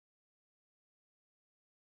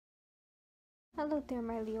Hello there,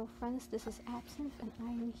 my Leo friends. This is Absinthe, and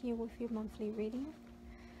I am here with your monthly reading.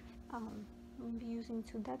 I'll be using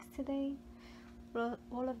two decks today.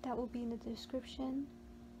 All of that will be in the description.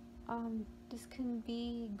 This can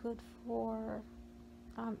be good for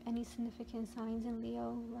any significant signs in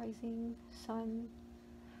Leo, rising, sun,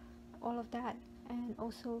 all of that, and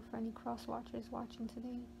also for any cross watchers watching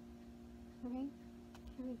today. Okay,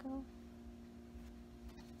 here we go.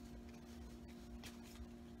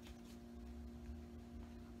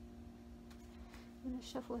 I'm going to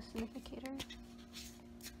shuffle a significator to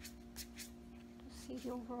see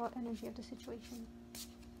the overall energy of the situation.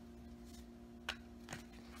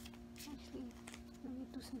 Actually, let me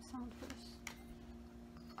do some sound first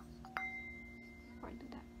before I do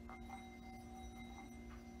that.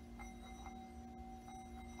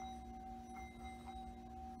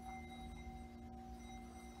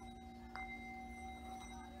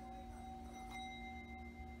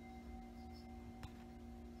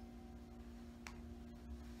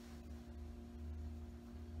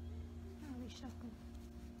 I'll reshuffle.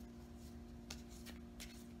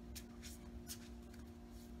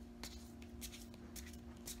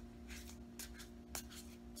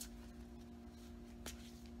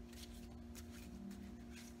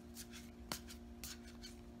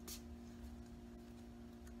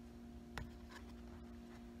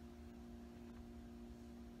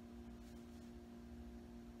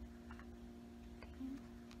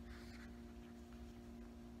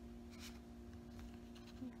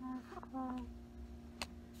 We have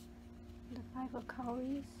the Five of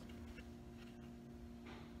Cowries,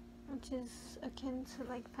 which is akin to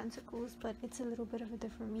like Pentacles, but it's a little bit of a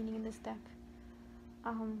different meaning in this deck.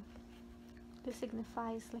 This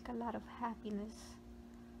signifies like a lot of happiness,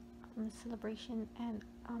 celebration, and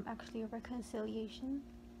actually a reconciliation.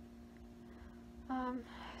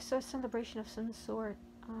 So a celebration of some sort.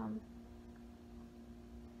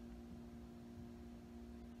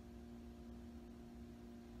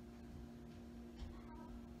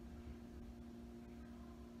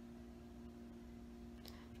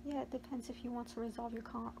 Yeah, it depends if you want to resolve your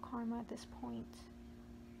karma at this point.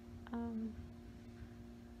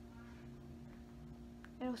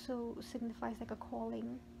 It also signifies like a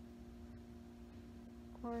calling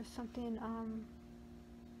or something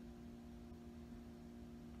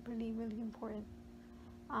really, really important.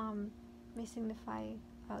 May signify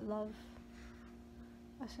love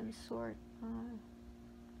of some sort,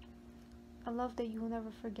 a love that you will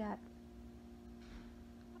never forget.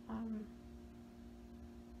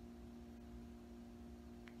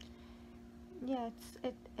 Yeah,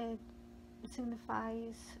 it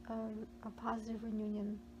signifies a positive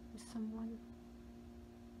reunion with someone.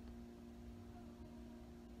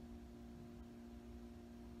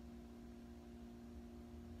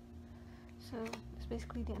 So it's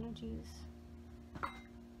basically the energies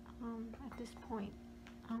at this point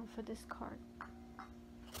for this card.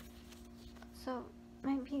 So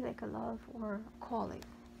maybe like a love or a calling.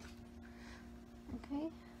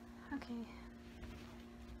 Okay.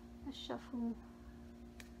 Let's shuffle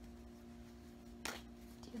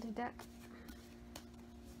the other deck.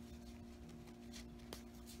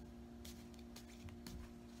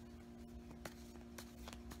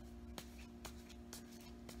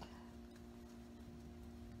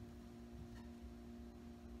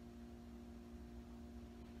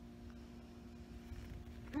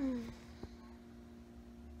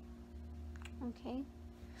 Okay.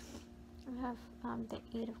 We have the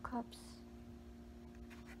Eight of Cups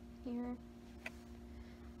here.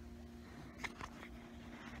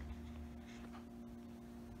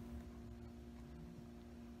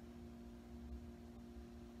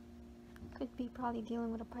 Could be probably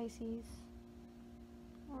dealing with a Pisces,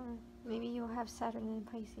 or maybe you'll have Saturn in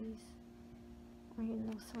Pisces, or you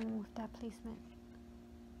know someone with that placement.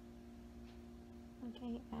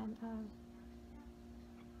 Okay, and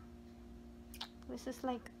this is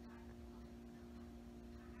like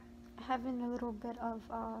having a little bit of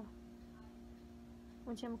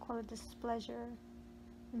what you might call it, displeasure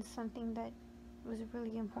in something that was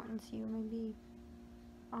really important to you. Maybe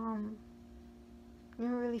you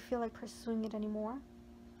don't really feel like pursuing it anymore.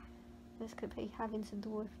 This could be having to do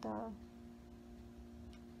with the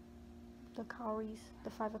cowries, the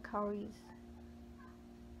Five of Cowries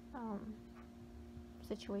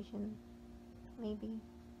situation, maybe.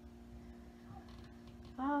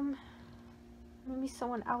 Maybe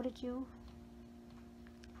someone outed you,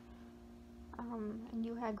 and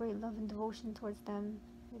you had great love and devotion towards them.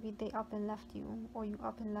 Maybe they up and left you, or you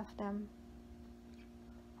up and left them.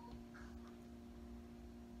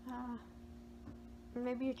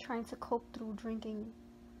 Maybe you're trying to cope through drinking,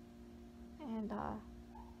 and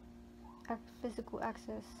physical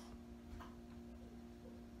access,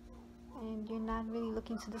 and you're not really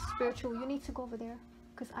looking to the spiritual. You need to go over there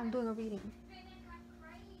because I'm doing a reading.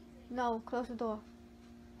 No, close the door.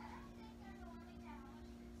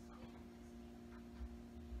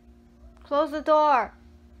 Close the door.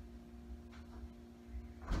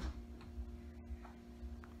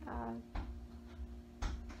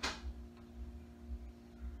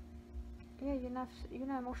 Yeah, you're not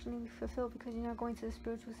emotionally fulfilled because you're not going to the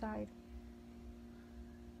spiritual side.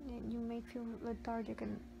 You may feel lethargic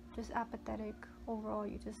and just apathetic overall.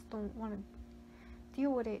 You just don't want to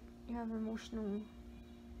deal with it. You have emotional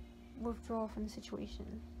withdrawal from the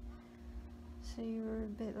situation. So you're a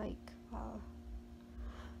bit like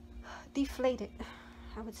deflated,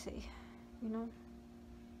 I would say, you know,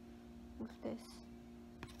 with this.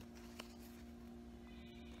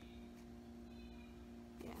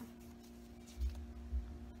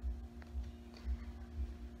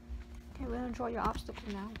 Okay, we're gonna draw your obstacle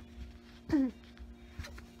now.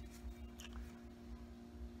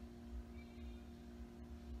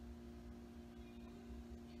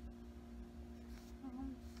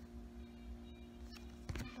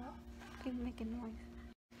 Keep making noise.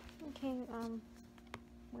 Okay,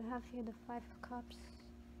 we have here the 5 of Cups.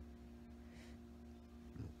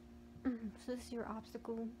 So this is your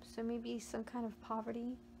obstacle. So maybe some kind of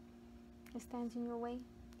poverty that stands in your way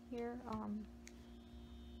here.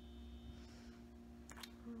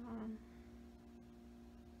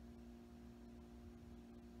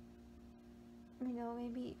 You know,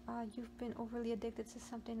 maybe you've been overly addicted to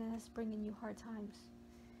something that is bringing you hard times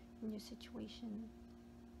in your situation.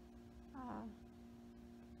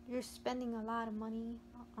 You're spending a lot of money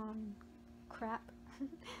on crap.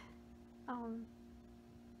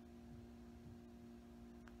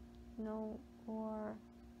 You know, or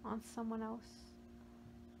on someone else,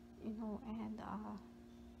 you know, and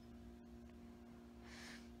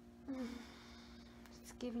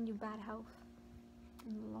it's giving you bad health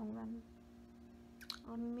in the long run.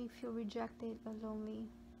 You may feel rejected or lonely,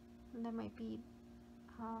 and that might be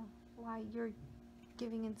why you're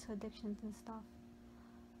giving into addictions and stuff.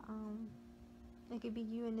 It could be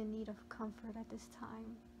you in the need of comfort at this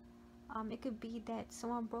time. It could be that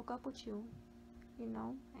someone broke up with you, you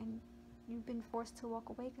know, and you've been forced to walk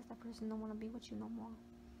away because that person don't want to be with you no more.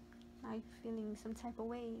 Now you're feeling some type of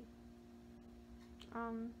way.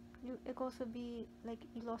 It could also be like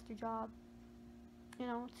you lost your job, you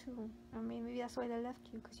know, too. I mean, maybe that's why they left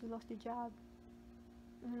you, because you lost your job,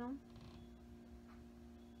 you know.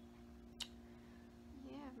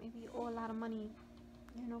 Yeah, maybe you owe a lot of money,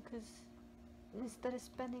 you know, because instead of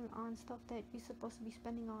spending on stuff that you're supposed to be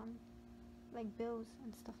spending on, like bills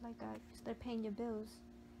and stuff like that, instead of paying your bills,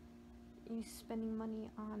 you're spending money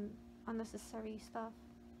on unnecessary stuff.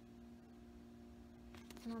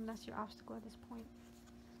 You know, that's your obstacle at this point.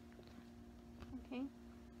 Okay.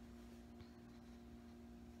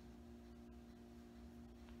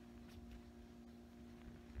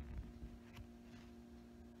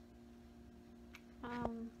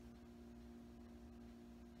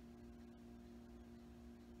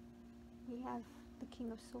 We have the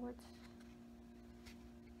King of Swords.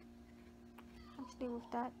 Actually,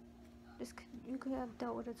 with that, you could have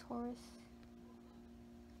dealt with a Taurus.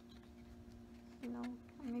 You know,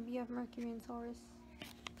 maybe you have Mercury in Taurus.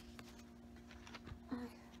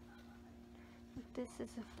 This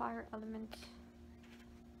is a fire element.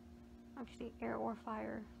 Actually, air or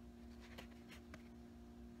fire.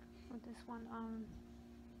 With this one,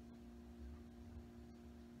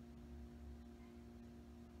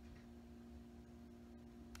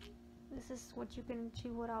 this is what you can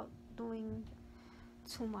achieve without doing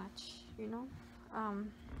too much, you know.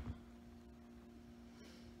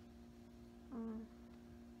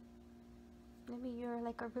 Maybe you're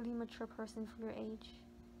like a really mature person for your age.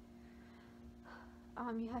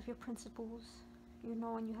 You have your principles, you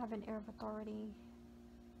know, and you have an air of authority,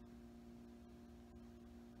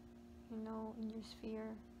 you know, in your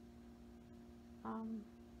sphere. The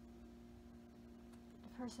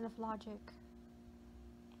person of logic,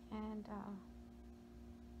 and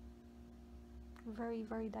very,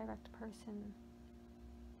 very direct person.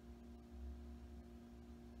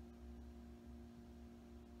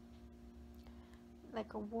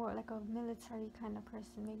 Like a military kind of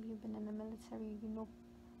person. Maybe you've been in the military, you know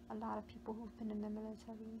a lot of people who've been in the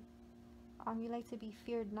military. You like to be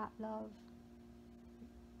feared, not loved.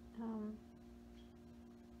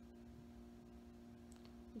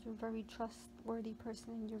 You're a very trustworthy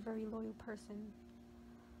person, and you're a very loyal person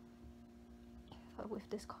with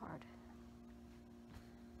this card.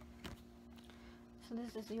 So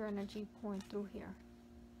this is your energy pouring through here.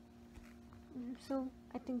 So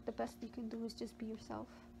I think the best you can do is just be yourself,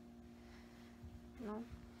 you know,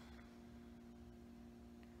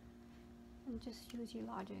 and just use your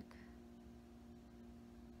logic.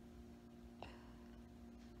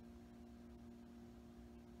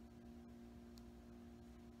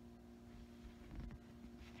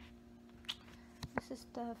 This is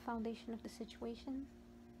the foundation of the situation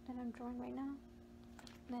that I'm drawing right now.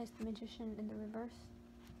 That is the Magician in the reverse.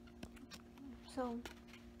 So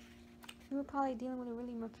you were probably dealing with a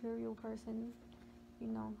really mercurial person. You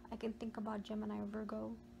know, I can think about Gemini or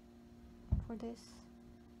Virgo for this.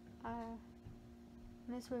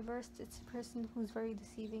 When it's reversed, it's a person who's very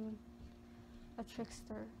deceiving, a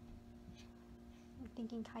trickster. I'm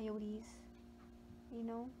thinking coyotes, you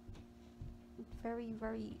know, very,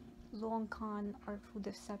 very long con, artful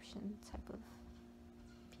deception type of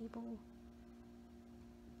people.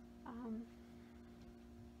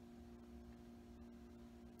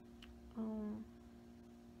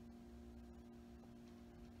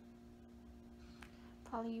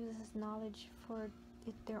 Probably uses knowledge for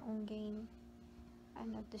their own gain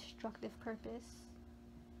and a destructive purpose,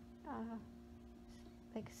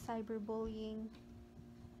 like cyberbullying,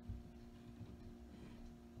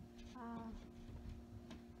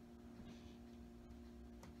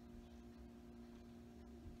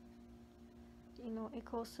 you know, it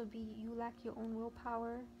could also be you lack your own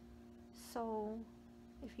willpower. So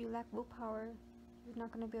if you lack willpower, you're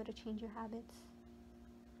not going to be able to change your habits.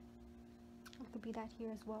 It could be that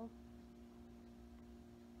here as well.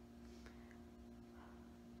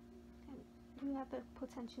 And you have the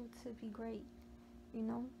potential to be great, you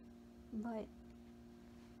know, but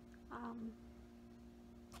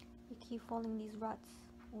you keep falling these ruts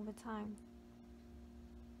over time,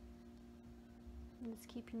 and it's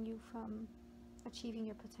keeping you from achieving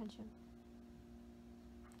your potential.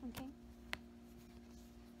 Okay?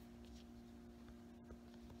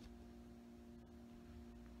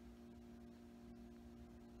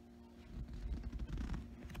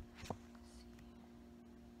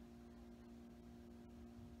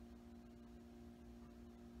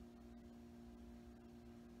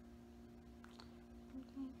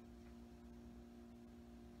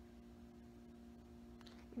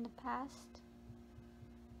 In the past,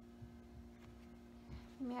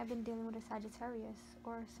 you may have been dealing with a Sagittarius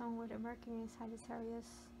or someone with a Mercury in Sagittarius.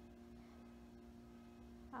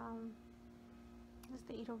 This is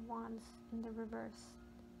the Eight of Wands in the reverse.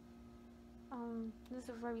 This is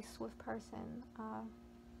a very swift person.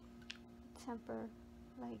 Temper,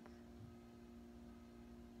 like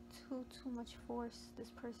too much force. This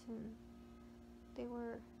person, they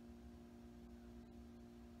were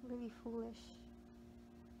really foolish,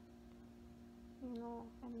 you know,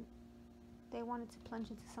 and they wanted to plunge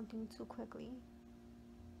into something too quickly.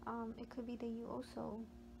 It could be that you also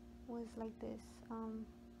was like this.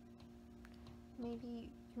 Maybe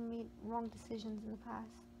you made wrong decisions in the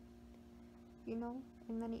past, you know,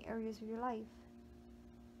 in many areas of your life,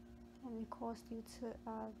 and it caused you to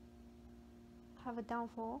have a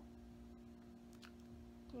downfall.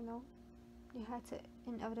 You know, you had to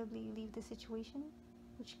inevitably leave the situation,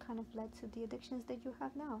 which kind of led to the addictions that you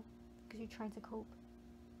have now, because you're trying to cope.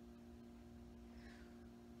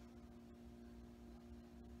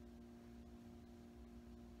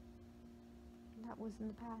 That was in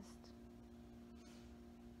the past.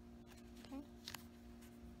 Okay?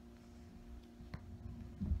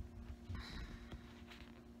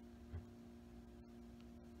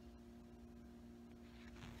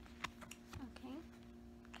 Okay.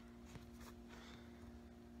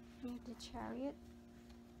 We have the Chariot,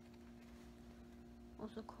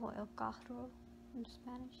 also called El Carro in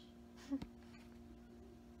Spanish.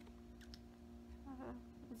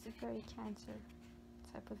 It's a very Cancer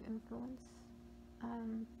type of influence.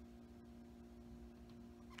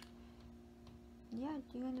 Yeah,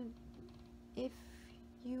 you're gonna, if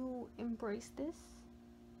you embrace this,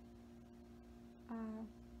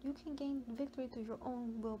 you can gain victory through your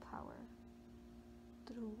own willpower,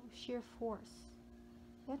 through sheer force.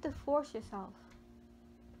 You have to force yourself,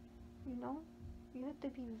 you know? You have to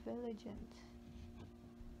be vigilant.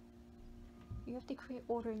 You have to create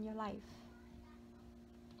order in your life.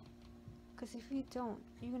 Because if you don't,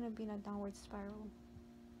 you're gonna be in a downward spiral.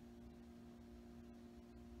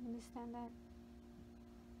 You understand that?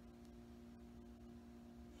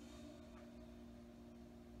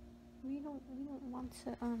 We don't want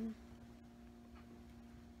to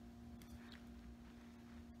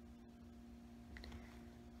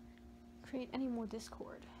create any more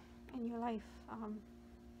discord in your life.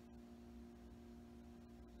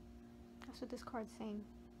 That's what this card's saying.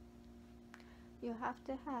 You have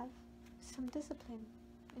to have some discipline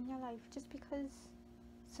in your life. Just because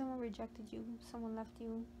someone rejected you, someone left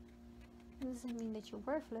you, doesn't mean that you're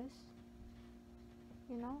worthless,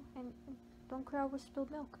 you know. And don't cry over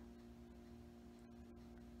spilled milk.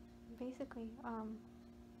 Basically,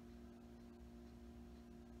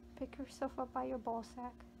 pick yourself up by your ball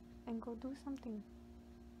sack and go do something.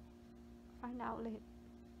 Find an outlet.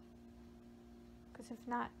 Because if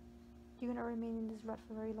not, you're gonna remain in this rut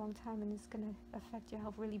for a very long time, and it's gonna affect your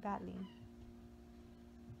health really badly.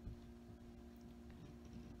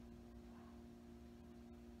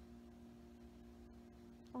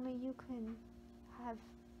 Only you can have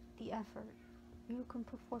the effort. You can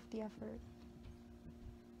put forth the effort.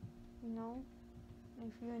 You know?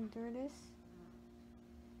 And if you endure this,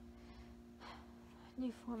 and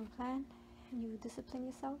you form a plan, and you discipline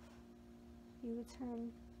yourself, you will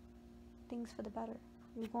turn things for the better.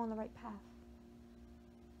 You go on the right path.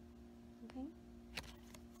 Okay?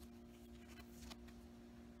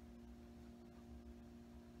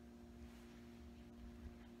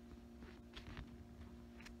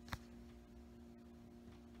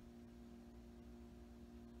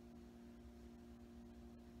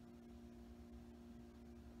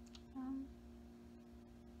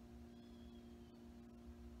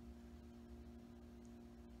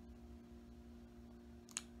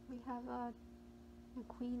 We have the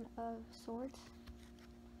Queen of Swords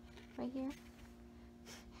right here.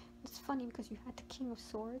 It's funny because you had the King of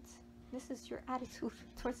Swords. This is your attitude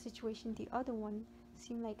towards the situation. The other one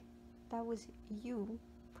seemed like that was you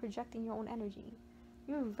projecting your own energy.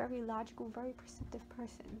 You're a very logical, very perceptive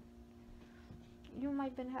person. You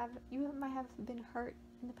might have been hurt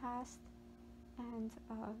in the past, and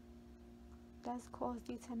that's caused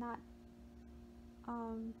you to not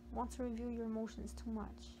want to reveal your emotions too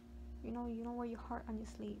much. You don't wear your heart on your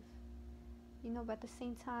sleeve. But at the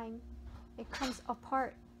same time, it comes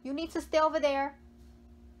apart. You need to stay over there.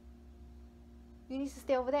 You need to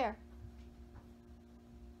stay over there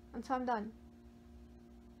until I'm done.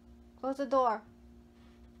 Close the door.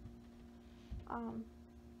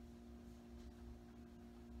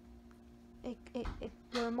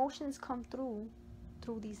 Your emotions come through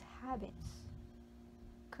these habits.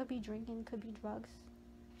 Could be drinking, could be drugs,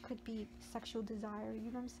 could be sexual desire. You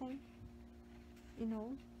know what I'm saying?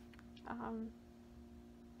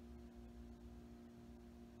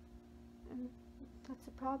 And that's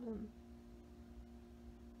a problem.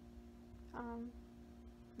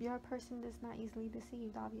 You're a person that's not easily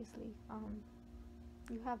deceived, obviously.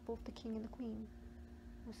 You have both the King and the Queen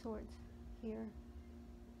of Swords here.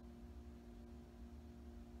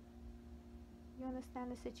 You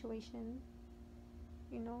understand the situation.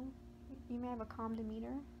 You may have a calm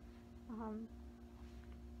demeanor,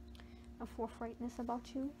 a forthrightness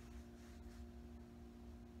about you,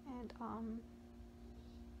 and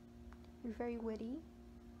you're very witty.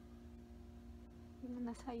 And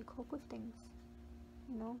that's how you cope with things.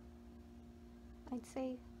 I'd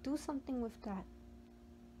say do something with that.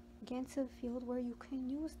 Get into a field where you can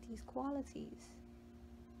use these qualities,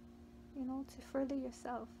 to further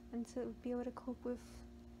yourself and to be able to cope with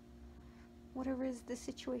whatever the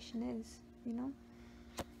situation is,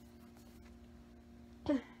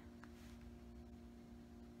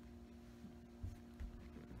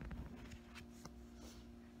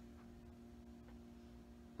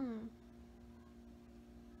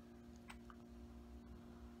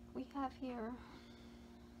 We have here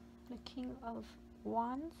the King of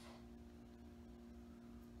Wands.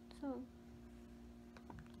 So,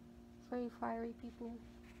 very fiery people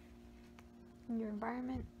in your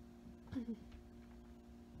environment.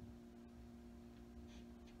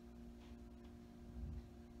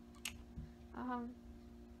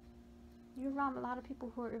 You're around a lot of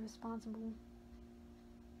people who are irresponsible,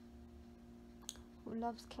 who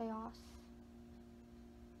loves chaos,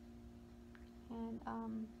 and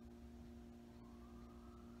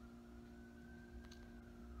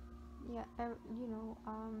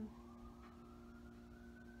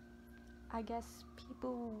I guess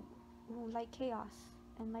people who like chaos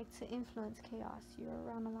and like to influence chaos. You're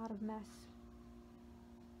around a lot of mess.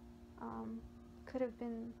 Could have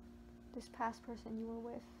been this past person you were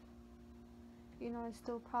with, and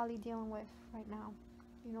still probably dealing with right now.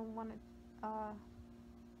 You don't want to,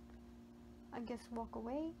 I guess, walk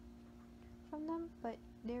away from them, but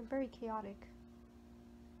they're very chaotic.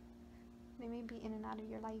 They may be in and out of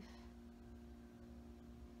your life.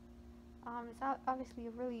 It's obviously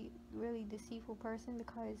a really, really deceitful person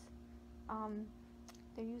because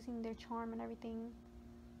they're using their charm and everything,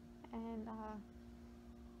 and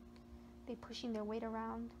they're pushing their weight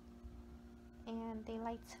around, and they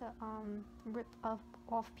like to rip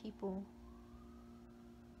off people.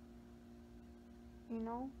 you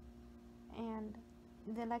know, and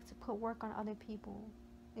they like to put work on other people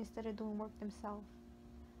instead of doing work themselves.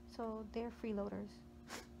 So they're freeloaders.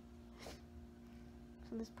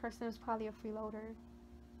 So this person is probably a freeloader.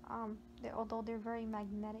 Although they're very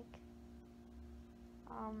magnetic,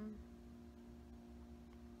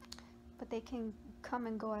 but they can come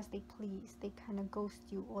and go as they please. They kind of ghost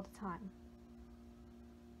you all the time,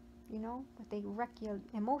 you know, but they wreck your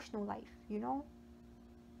emotional life, you know,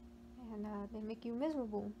 and they make you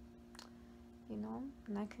miserable, you know,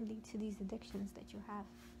 and that can lead to these addictions that you have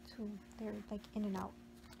too. They're like in and out.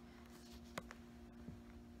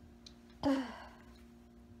 Okay.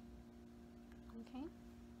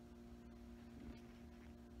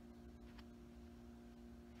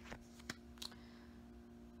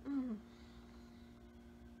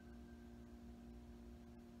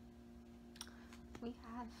 We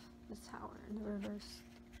have the Tower in the reverse.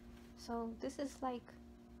 So this is like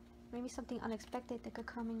maybe something unexpected that could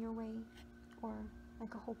come in your way, or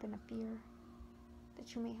like a hope and a fear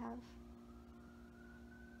that you may have.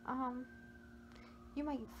 You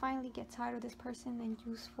might finally get tired of this person and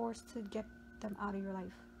use force to get them out of your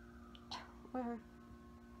life. Or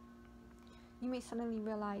you may suddenly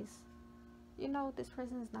realize, you know, this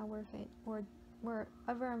person is not worth it, or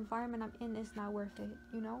whatever environment I'm in is not worth it,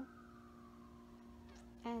 you know?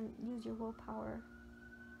 And use your willpower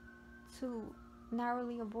to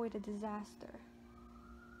narrowly avoid a disaster.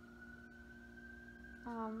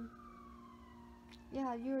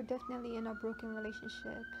 Yeah, you're definitely in a broken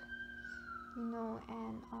relationship, you know,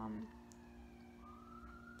 and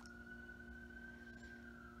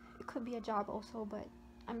it could be a job also, but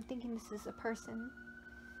I'm thinking this is a person,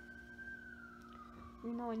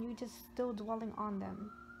 you know, and you just still dwelling on them,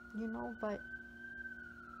 you know, but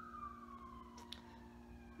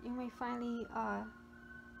you may finally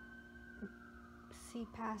see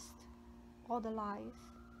past all the lies,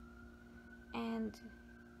 and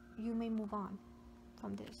you may move on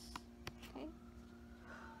from this. Okay.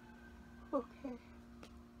 Okay.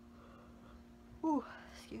 Ooh,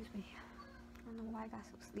 excuse me. I don't know why I got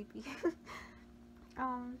so sleepy.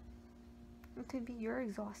 It could be you're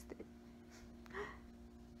exhausted.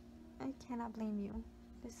 I cannot blame you.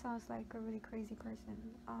 This sounds like a really crazy person.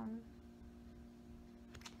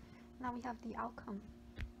 Now we have the outcome.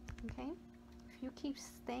 Okay? If you keep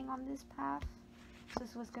staying on this path, this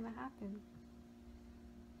is what's gonna happen.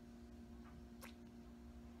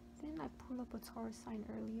 Didn't I pull up a Taurus sign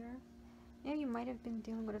earlier? Yeah, you might have been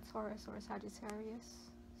dealing with a Taurus or a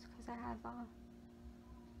Sagittarius. It's because I have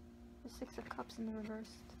the Six of Cups in the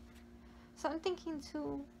reverse. So I'm thinking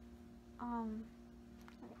too,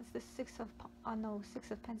 it's the Six of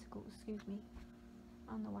Pentacles, excuse me.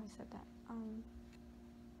 I don't know why I said that.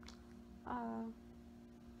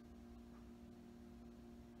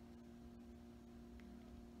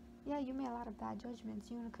 Yeah, you made a lot of bad judgments.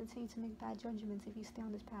 You're going to continue to make bad judgments if you stay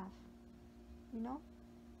on this path. You know?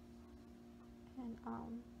 And,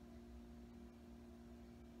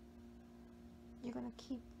 you're going to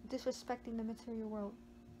keep disrespecting the material world.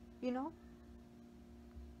 You know?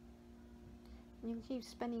 And you keep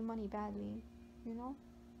spending money badly. You know?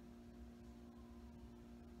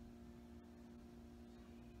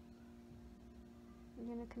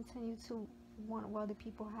 You're going to continue to want what other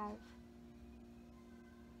people have.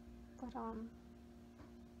 But I'm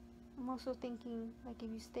also thinking, like, if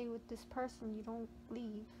you stay with this person, you don't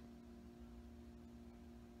leave.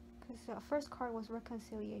 Because the first card was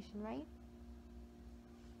reconciliation, right?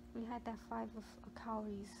 We had that Five of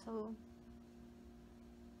Cowries, so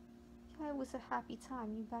yeah, it was a happy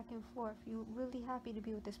time. You back and forth. You really happy to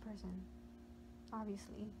be with this person,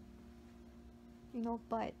 obviously. You know,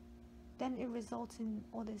 but then it results in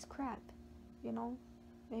all this crap. You know,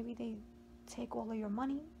 maybe they take all of your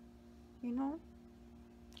money. You know,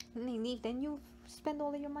 and they leave. Then you spend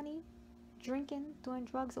all of your money drinking, doing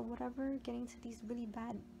drugs or whatever, getting to these really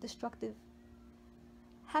bad, destructive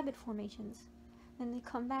habit formations. Then they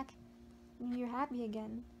come back and you're happy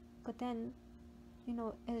again, but then, you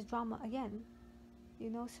know, it's drama again.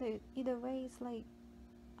 You know, so either way, it's like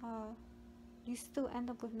you still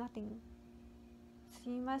end up with nothing.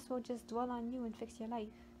 So you might as well just dwell on you and fix your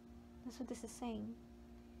life. That's what this is saying.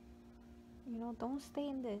 You know, don't stay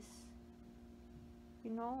in this. You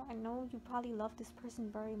know, I know you probably love this person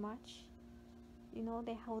very much. You know,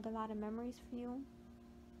 they hold a lot of memories for you.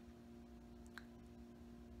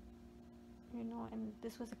 You know, and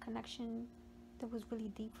this was a connection that was really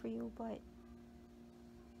deep for you, but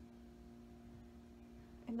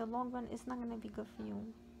in the long run, it's not going to be good for you.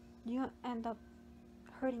 You end up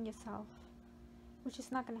hurting yourself, which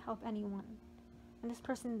is not going to help anyone. And this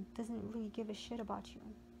person doesn't really give a shit about you.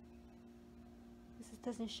 This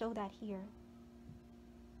just doesn't show that here.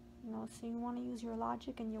 You know, so you want to use your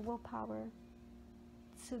logic and your willpower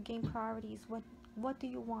to gain priorities. What do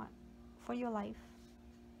you want for your life?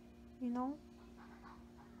 You know,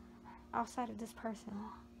 outside of this person.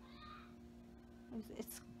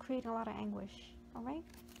 It's creating a lot of anguish. All right.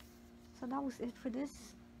 So that was it for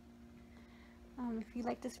this. If you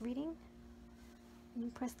like this reading, you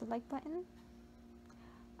press the like button,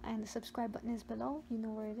 and the subscribe button is below. You know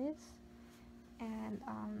where it is. And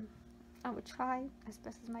I would try as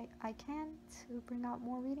best as I can to bring out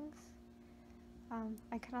more readings.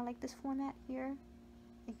 I kind of like this format here.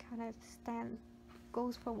 It kind of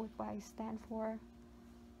goes for what I stand for.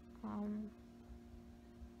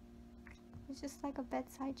 It's just like a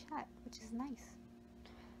bedside chat, which is nice.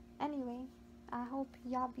 Anyway, I hope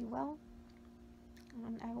y'all be well,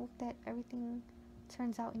 and I hope that everything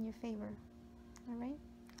turns out in your favor. Alright?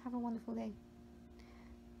 Have a wonderful day.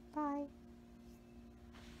 Bye.